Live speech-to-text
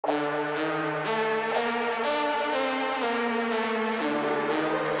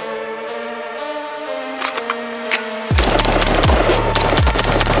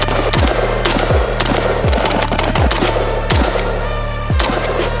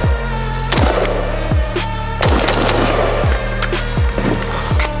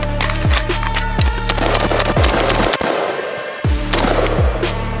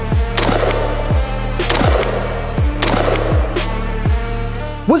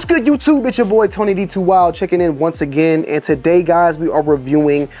What's good, YouTube? It's your boy Tony D2 Wild checking in once again, and today, guys, we are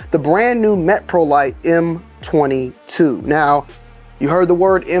reviewing the brand new Meprolight M22. Now, you heard the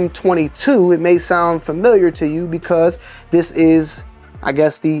word M22. It may sound familiar to you because this is, I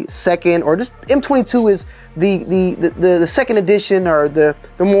guess, the second, or just M22 is the second edition, or the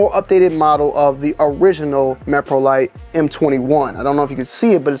more updated model of the original Meprolight M21. I don't know if you can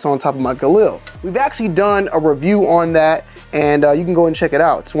see it, but it's on top of my Galil. We've actually done a review on that, and you can go and check it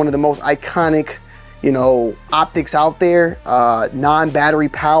out. It's one of the most iconic, you know, optics out there. Non-battery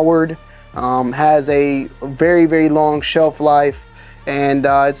powered, has a very, very long shelf life, and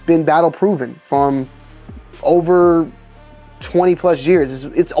it's been battle proven from over 20 plus years.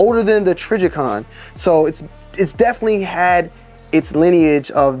 It's older than the Trigicon, so it's definitely had its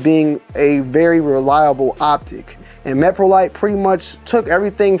lineage of being a very reliable optic. And Meprolight pretty much took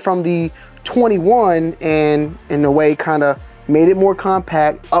everything from the 21 and in a way kind of made it more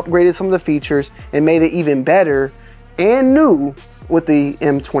compact, upgraded some of the features, and made it even better and new with the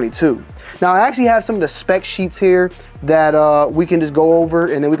M22. Now, I actually have some of the spec sheets here that we can just go over,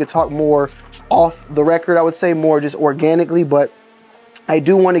 and then we could talk more off the record, I would say, more just organically. But I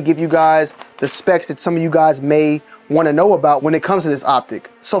do want to give you guys the specs that some of you guys may want to know about when it comes to this optic.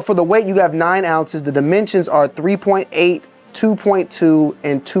 So for the weight, you have 9 ounces. The dimensions are 3.8, 2.2,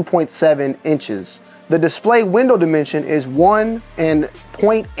 and 2.7 inches. The display window dimension is 1 and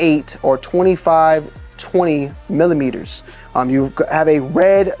 0.8 or 25/20 millimeters. You have a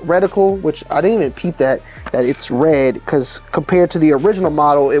red reticle, which I didn't even peep that it's red, because compared to the original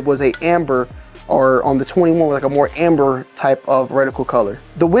model, it was a amber, or on the 21, like a more amber type of reticle color.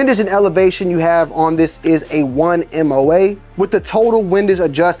 The windage and elevation you have on this is a 1 MOA with the total windage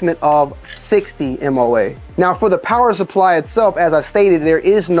adjustment of 60 MOA. Now, for the power supply itself, as I stated, there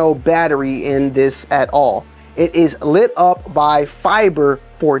is no battery in this at all. It is lit up by fiber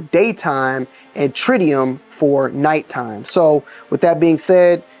for daytime and tritium for nighttime. So with that being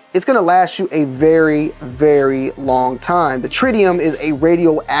said, it's gonna last you a very, very long time. The tritium is a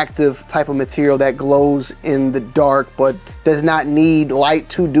radioactive type of material that glows in the dark, but does not need light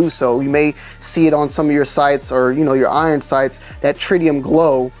to do so. You may see it on some of your sites, or you know, your iron sites, that tritium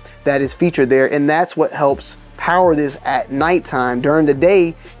glow that is featured there, and that's what helps power this at nighttime. During the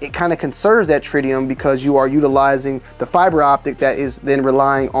day, it kind of conserves that tritium because you are utilizing the fiber optic that is then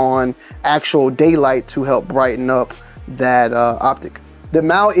relying on actual daylight to help brighten up that optic. The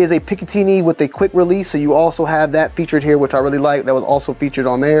mount is a Picatinny with a quick release, so you also have that featured here, which I really like. That was also featured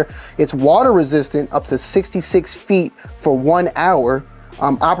on there. It's water resistant up to 66 feet for 1 hour.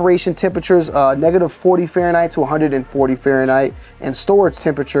 Operation temperatures, -40 Fahrenheit to 140 Fahrenheit, and storage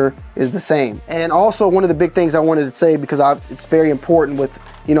temperature is the same. And also, one of the big things I wanted to say, because it's very important with,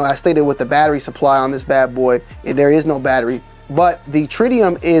 you know, I stated with the battery supply on this bad boy, there is no battery, but the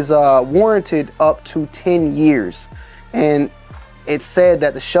tritium is warranted up to 10 years. And it's said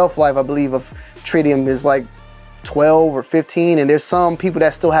that the shelf life, I believe, of tritium is like 12 or 15, and there's some people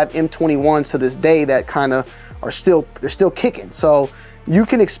that still have M21s to this day that kind of are they're still kicking. So you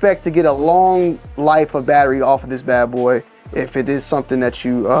can expect to get a long life of battery off of this bad boy if it is something that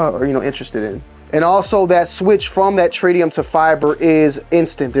you are, you know, interested in. And also, that switch from that tritium to fiber is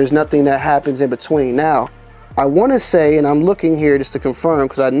instant. There's nothing that happens in between. Now, I want to say, and I'm looking here just to confirm,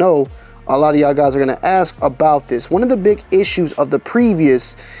 because I know a lot of y'all guys are going to ask about this. One of the big issues of the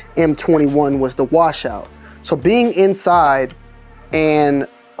previous M21 was the washout. So being inside and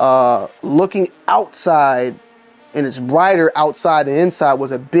looking outside, and it's brighter outside than inside,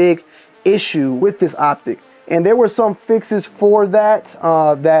 was a big issue with this optic. And there were some fixes for that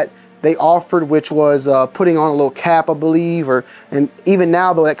that they offered, which was putting on a little cap, I believe, and even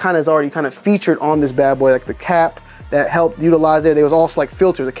now, though, that kind of is already kind of featured on this bad boy, like the cap that helped utilize there. There was also like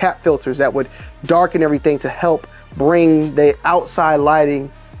filters, the cap filters that would darken everything to help bring the outside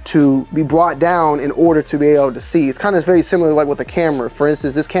lighting to be brought down in order to be able to see. It's kind of very similar like with the camera. For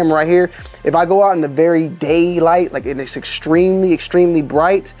instance, this camera right here, if I go out in the very daylight, like it's extremely, extremely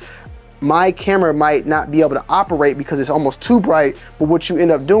bright, my camera might not be able to operate because it's almost too bright. But what you end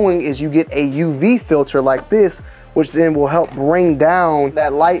up doing is you get a UV filter like this, which then will help bring down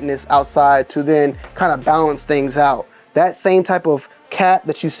that lightness outside to then kind of balance things out. That same type of cap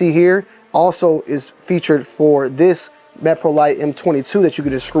that you see here also is featured for this Meprolight M22 that you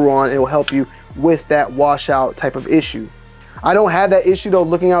can just screw on. It will help you with that washout type of issue. I don't have that issue though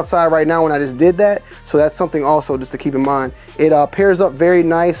looking outside right now when I just did that, so that's something also just to keep in mind. It pairs up very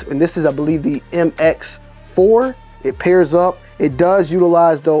nice, and this is, I believe, the MX4. It pairs up. It does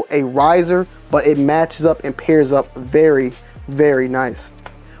utilize though a riser, but it matches up and pairs up very, very nice.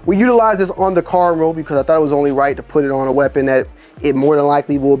 We utilized this on the cardinal because I thought it was only right to put it on a weapon that it more than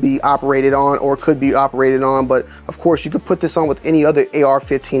likely will be operated on or could be operated on. But of course, you could put this on with any other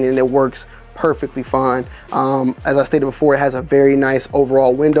AR-15 and it works perfectly fine. As I stated before, it has a very nice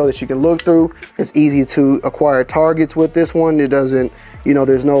overall window that you can look through. It's easy to acquire targets with this one. It doesn't, you know,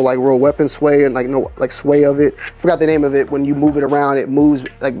 there's no like real weapon sway and like no like sway of it. Forgot the name of it. When you move it around, it moves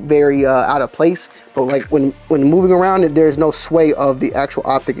like very out of place. But like when moving around it, there's no sway of the actual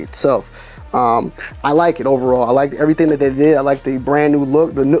optic itself. I like it overall. I like everything that they did. I like the brand new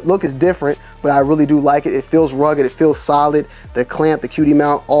look. The look is different, but I really do like it. It feels rugged. It feels solid. The clamp, the QD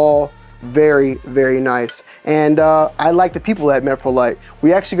mount, all very, very nice. And I like the people at Meprolight.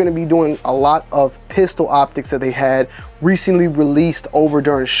 We're actually going to be doing a lot of pistol optics that they had recently released over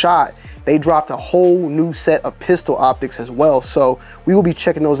during SHOT. They dropped a whole new set of pistol optics as well, so we will be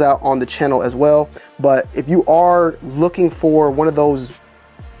checking those out on the channel as well. But if you are looking for one of those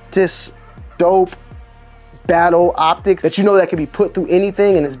just dope battle optics that you know that can be put through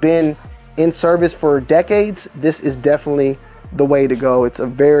anything and it's been in service for decades, this is definitely the way to go. It's a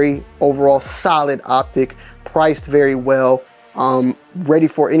very overall solid optic, priced very well, ready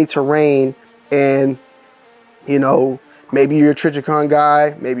for any terrain. And you know, maybe you're a Trijicon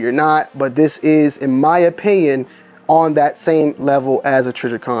guy, maybe you're not, but this is, in my opinion, on that same level as a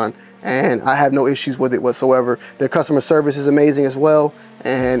Trijicon, and I have no issues with it whatsoever. Their customer service is amazing as well,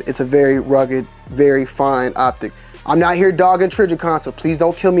 and it's a very rugged, very fine optic. I'm not here dogging Trijicon, so please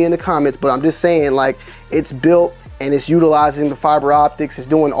don't kill me in the comments, but I'm just saying, like, it's built and it's utilizing the fiber optics. It's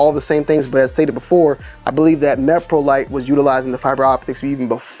doing all the same things, but as stated before, I believe that Meprolight was utilizing the fiber optics even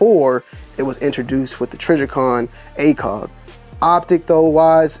before it was introduced with the Trijicon ACOG. Optic though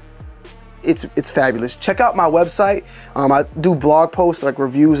wise, it's fabulous. Check out my website. I do blog posts, like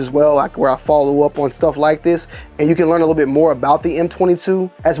reviews as well, like where I follow up on stuff like this, and you can learn a little bit more about the M22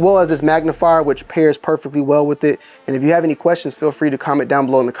 as well as this magnifier, which pairs perfectly well with it. And if you have any questions, feel free to comment down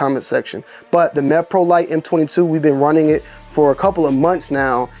below in the comment section. But the Meprolight M22, we've been running it for a couple of months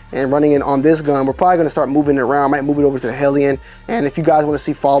now and running it on this gun. We're probably gonna start moving it around. I might move it over to the Hellion. And if you guys wanna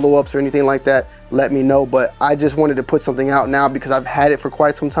see follow-ups or anything like that, let me know. But I just wanted to put something out now because I've had it for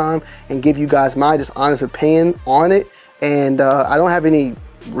quite some time and give you guys my just honest opinion on it. And I don't have any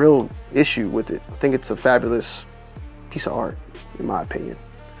real issue with it. I think it's a fabulous piece of art, in my opinion.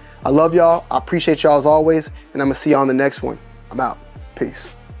 I love y'all. I appreciate y'all as always. And I'm gonna see y'all on the next one. I'm out.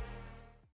 Peace.